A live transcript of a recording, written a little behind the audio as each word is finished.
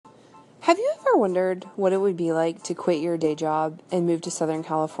Have you ever wondered what it would be like to quit your day job and move to Southern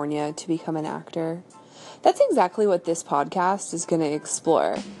California to become an actor? That's exactly what this podcast is going to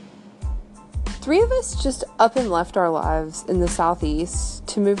explore. Three of us just up and left our lives in the Southeast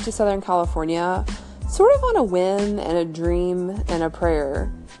to move to Southern California, sort of on a whim and a dream and a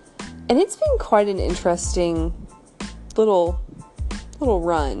prayer. And it's been quite an interesting little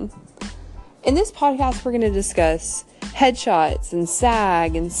run. In this podcast, we're going to discuss headshots and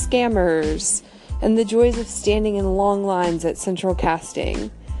SAG and scammers and the joys of standing in long lines at Central Casting.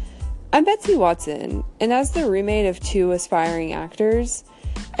 I'm Betsy Watson, and as the roommate of two aspiring actors,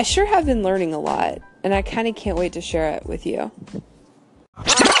 I sure have been learning a lot, and I kind of can't wait to share it with you.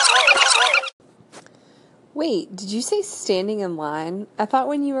 Wait, did you say standing in line? I thought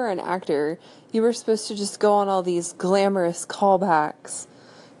when you were an actor, you were supposed to just go on all these glamorous callbacks.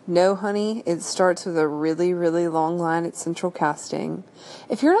 No, honey, it starts with a really, really long line at Central Casting.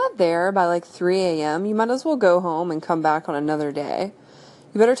 If you're not there by 3 a.m., you might as well go home and come back on another day.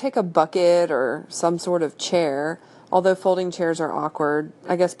 You better take a bucket or some sort of chair, although folding chairs are awkward.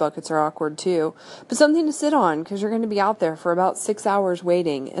 I guess buckets are awkward too. But something to sit on, because you're going to be out there for about 6 hours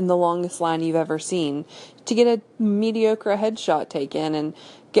waiting in the longest line you've ever seen to get a mediocre headshot taken and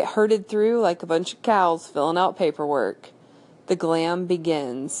get herded through like a bunch of cows filling out paperwork. The glam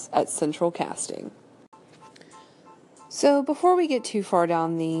begins at Central Casting. So before we get too far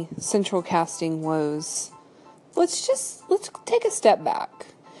down the Central Casting woes, let's take a step back.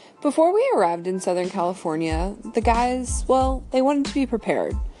 Before we arrived in Southern California, the guys, they wanted to be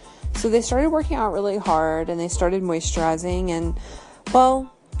prepared. So they started working out really hard and they started moisturizing and,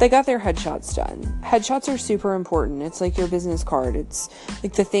 they got their headshots done. Headshots are super important. It's like your business card. It's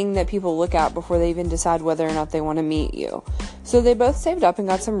like the thing that people look at before they even decide whether or not they want to meet you. So they both saved up and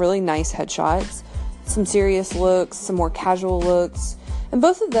got some really nice headshots, some serious looks, some more casual looks, and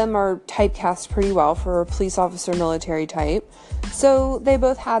both of them are typecast pretty well for a police officer military type. So they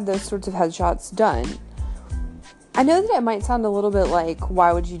both had those sorts of headshots done. I know that it might sound a little bit like,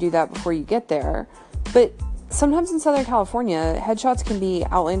 why would you do that before you get there? But sometimes in Southern California, headshots can be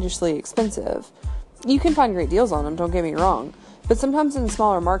outlandishly expensive. You can find great deals on them, don't get me wrong. But sometimes in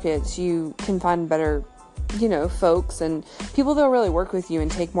smaller markets, you can find better, folks and people that will really work with you and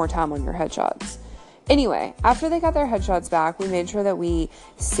take more time on your headshots. Anyway, after they got their headshots back, we made sure that we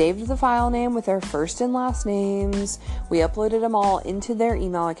saved the file name with their first and last names. We uploaded them all into their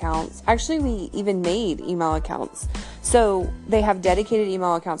email accounts. Actually, we even made email accounts. So they have dedicated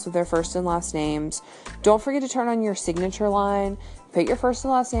email accounts with their first and last names. Don't forget to turn on your signature line. Put your first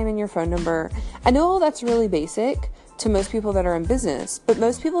and last name and your phone number. I know that's really basic to most people that are in business, but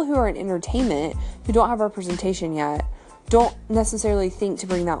most people who are in entertainment who don't have representation yet don't necessarily think to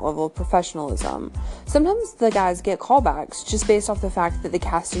bring that level of professionalism. Sometimes the guys get callbacks just based off the fact that the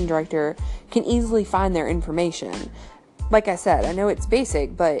casting director can easily find their information. Like I said, I know it's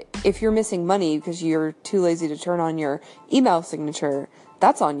basic, but if you're missing money because you're too lazy to turn on your email signature,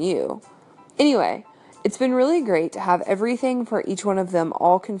 that's on you. Anyway, it's been really great to have everything for each one of them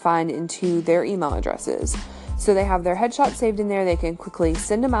all confined into their email addresses. So they have their headshots saved in there. They can quickly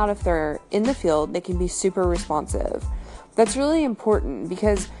send them out if they're in the field. They can be super responsive. That's really important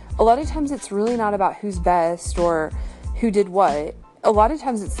because a lot of times it's really not about who's best or who did what. A lot of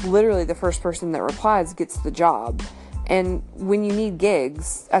times it's literally the first person that replies gets the job. And when you need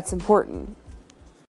gigs, that's important.